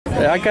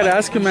I gotta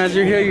ask you, man.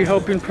 You're here. You're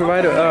helping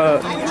provide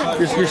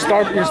your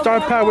star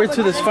power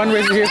to this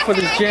fundraiser here for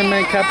this gym,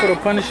 man. Capital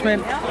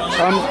Punishment.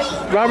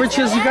 Robert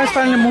Chills, you guys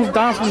finally moved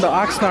on from the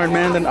Oxnard,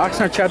 man. The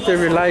Oxnard chapter of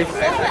your life.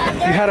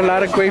 You had a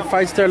lot of great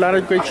fights there, a lot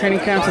of great training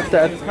camps at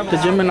the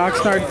gym in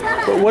Oxnard.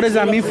 But what does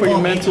that mean for you,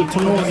 man, to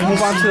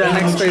move on to that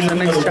next phase, the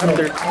next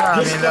chapter?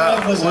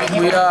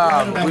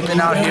 We've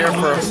been out here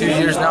for a few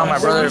years now. My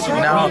brother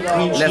now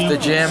left the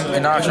gym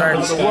in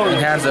Oxnard in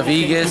hands of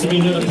Vegas.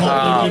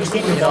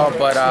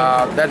 But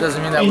that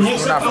doesn't mean that we're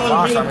not from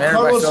Oxnard. I mean,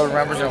 everybody still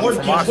remembers that we're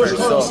from Oxnard.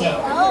 So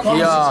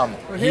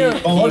he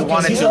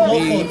wanted to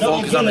be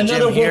focused on the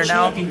gym here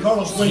now. He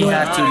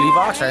had to leave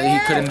Oxnard. He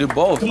couldn't do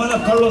both.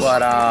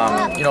 But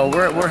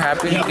we're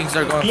happy. Things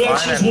are going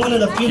fine. And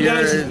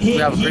here we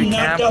have a great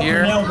camp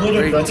here,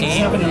 great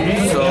team.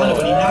 So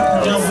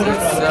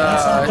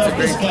it's a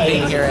great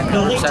thing here in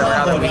Riverside right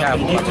now that we have.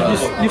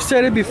 You've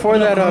said it before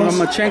that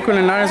Lomachenko and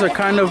Linares are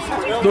kind of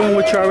doing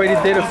what you already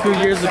did a few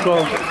years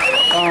ago.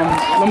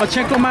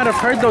 Lomachenko might have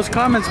heard those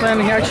comments, man.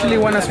 He actually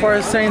went as far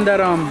as saying that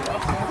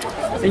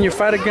in your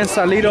fight against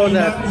Salido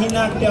that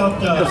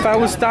the fight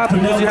was stopped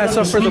because you had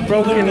suffered the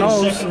broken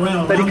nose,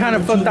 that he kind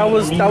of felt that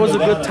was a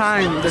good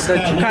time,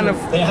 that you kind of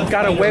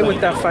got away with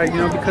that fight,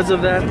 because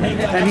of that.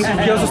 And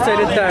he also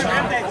stated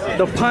that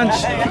the punch,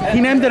 he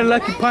named it a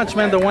lucky punch,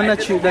 man, the one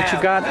that you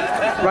got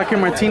Rocky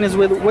Martinez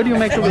with. What do you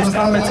make of his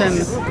comments?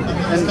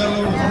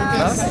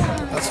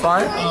 That's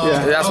fine.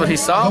 Yeah, that's what he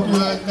saw.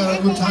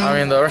 I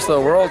mean, the rest of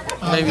the world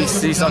maybe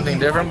see something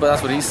different, but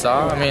that's what he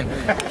saw. I mean,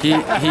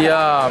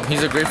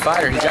 he's a great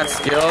fighter. He's got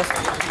skills.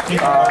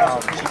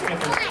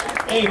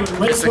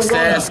 His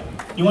success.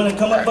 You want to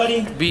come up,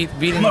 buddy?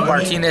 Beating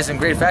Martinez in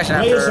great fashion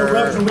after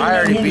I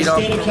already beat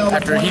him.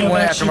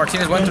 After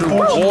Martinez went through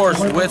wars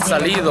with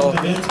Salido,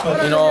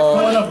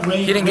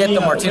 he didn't get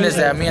the Martinez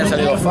that me and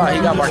Salido fought. He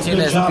got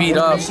Martinez beat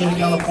up a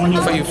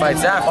few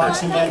fights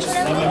after.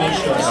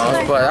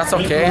 But that's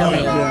okay. I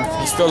mean,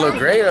 he still looked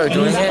great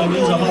doing it. In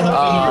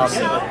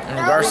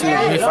regards to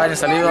me fighting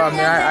Salido, I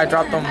mean, I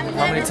dropped him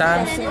how many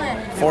times?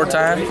 4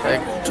 times.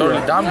 Like,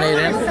 totally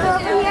dominated him,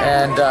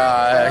 and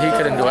he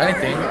couldn't do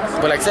anything.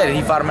 But like I said,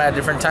 he fought him at a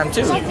different time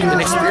too.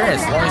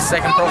 Inexperienced, only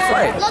second pro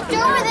fight.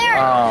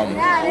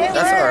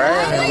 That's all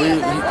right. I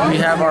mean, we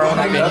have our own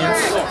opinions.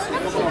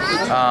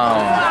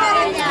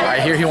 I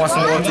hear he wants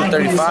to go to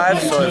 35,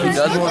 so if he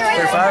does go to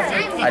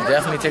 35, I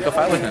definitely take a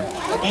fight with him.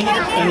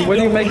 And what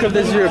do you make of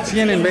this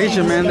European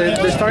invasion, man?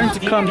 They're starting to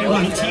come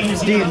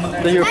deep,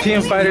 the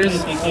European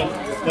fighters.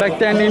 Back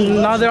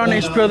then, now they're on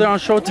HBO, they're on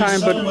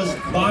Showtime, but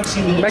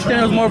back then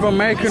it was more of an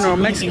American or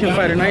Mexican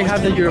fighter. Now you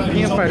have the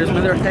European fighters,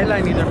 man. They're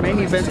headlining, they're main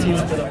eventing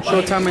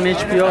Showtime and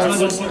HBO.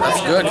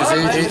 That's good, because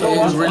it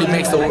really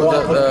makes the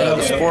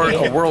sport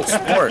a world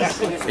sport.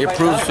 It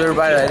proves to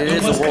everybody that it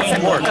is a world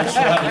sport.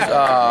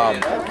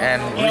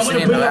 And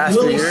recently, in the last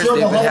few years,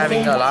 they've been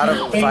having a lot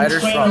of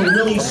fighters from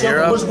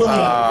Europe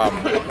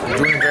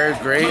doing very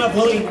great.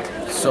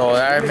 So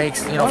that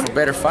makes, for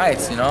better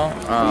fights,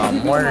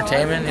 more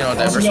entertainment,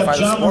 diversify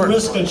the sport.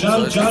 So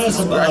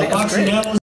I think it's great.